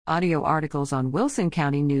Audio articles on Wilson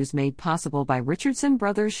County News made possible by Richardson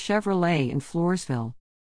Brothers Chevrolet in Floresville.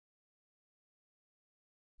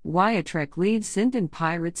 Wyattrek leads Sinton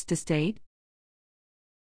Pirates to state.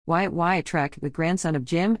 Wyatt Wyattrek, the grandson of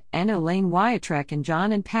Jim and Elaine Wyattrek and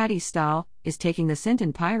John and Patty Stahl, is taking the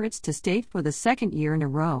Sinton Pirates to state for the second year in a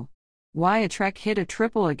row. Wyattrek hit a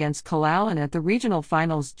triple against Calallen at the regional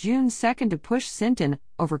finals June 2 to push Sinton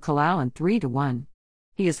over Calallen 3-1.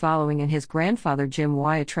 He is following in his grandfather Jim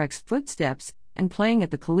Wyatrek's footsteps and playing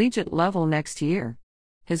at the collegiate level next year.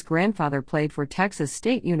 His grandfather played for Texas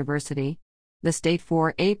State University. The State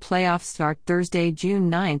 4A playoffs start Thursday, June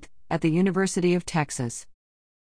 9, at the University of Texas.